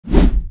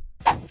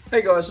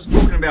Hey guys, just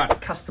talking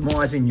about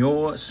customizing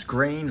your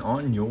screen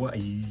on your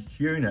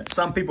unit.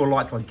 Some people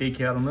like to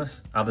geek out on this,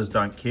 others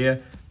don't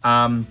care.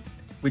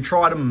 We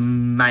try to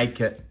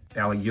make it,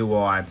 our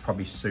UI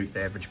probably suit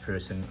the average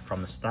person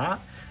from the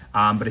start.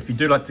 But if you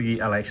do like to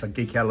actually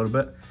geek out a little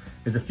bit,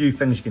 there's a few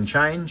things you can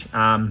change.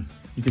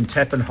 You can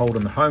tap and hold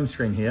on the home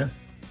screen here,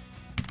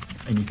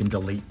 and you can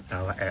delete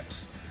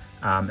apps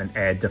and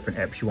add different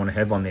apps you want to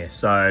have on there.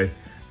 So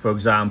for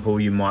example,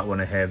 you might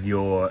want to have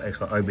your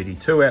actual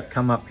OBD2 app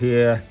come up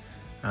here,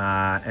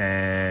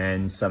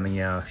 and something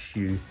else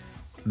you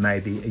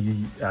maybe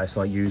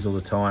use all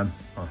the time.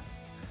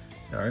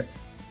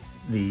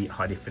 The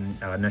high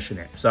definition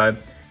app. So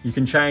you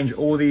can change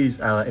all these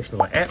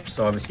apps.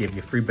 So obviously you have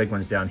your three big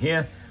ones down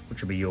here,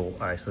 which will be your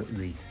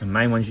the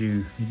main ones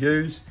you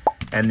use,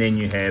 and then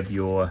you have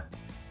your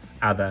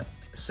other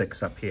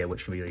 6 up here,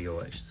 which will be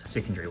your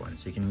secondary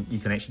ones. So you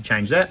can actually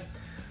change that.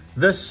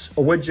 This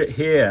widget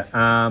here,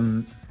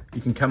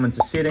 you can come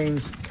into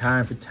settings,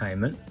 car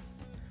infotainment,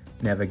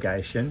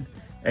 navigation,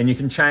 and you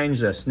can change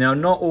this. Now,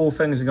 not all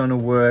things are going to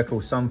work,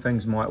 or some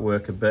things might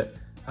work a bit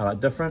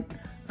different.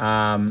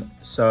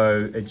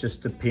 So it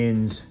just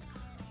depends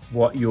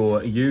what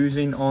you're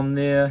using on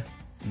there,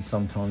 and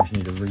sometimes you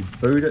need to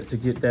reboot it to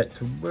get that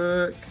to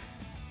work.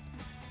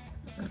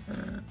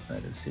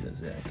 That is set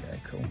as that. Okay,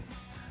 cool.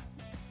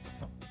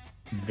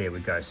 There we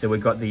go. So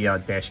we've got the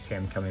dash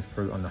cam coming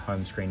through on the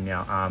home screen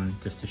now,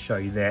 just to show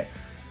you that.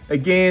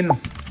 Again,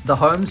 the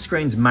home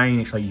screen's main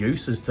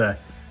use is to,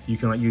 you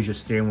can use your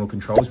steering wheel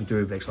controls. We do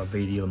have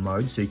Vhedia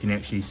mode, so you can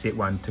actually set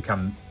one to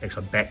come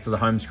back to the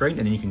home screen,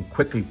 and then you can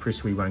quickly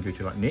press where you want to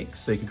go to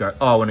next. So you could go,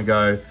 oh, I want to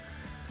go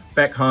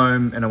back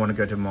home, and I want to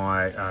go to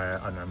my, I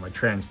don't know, my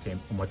trans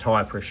temp, or my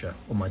tire pressure,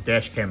 or my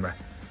dash camera.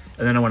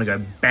 And then I want to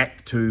go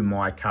back to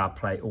my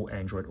CarPlay or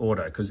Android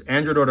Auto, because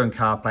Android Auto and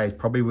CarPlay is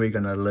probably where you're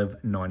going to live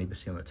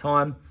 90% of the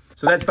time.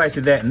 So that's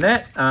basically that and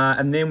that.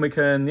 And then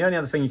the only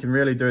other thing you can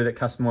really do that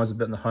customizes a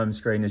bit in the home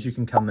screen is you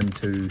can come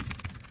into,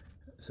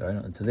 sorry,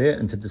 not into there,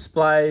 into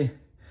display,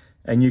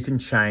 and you can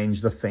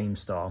change the theme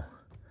style.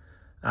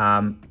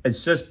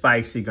 It's just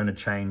basically going to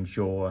change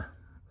your,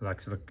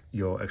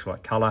 your actual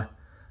color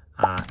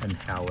and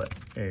how it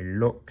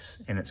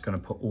looks, and it's going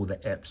to put all the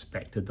apps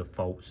back to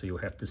default, so you'll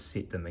have to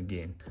set them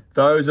again.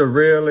 Those are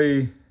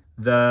really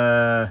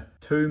the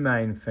two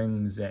main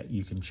things that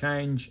you can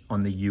change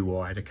on the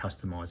UI to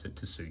customize it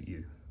to suit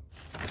you.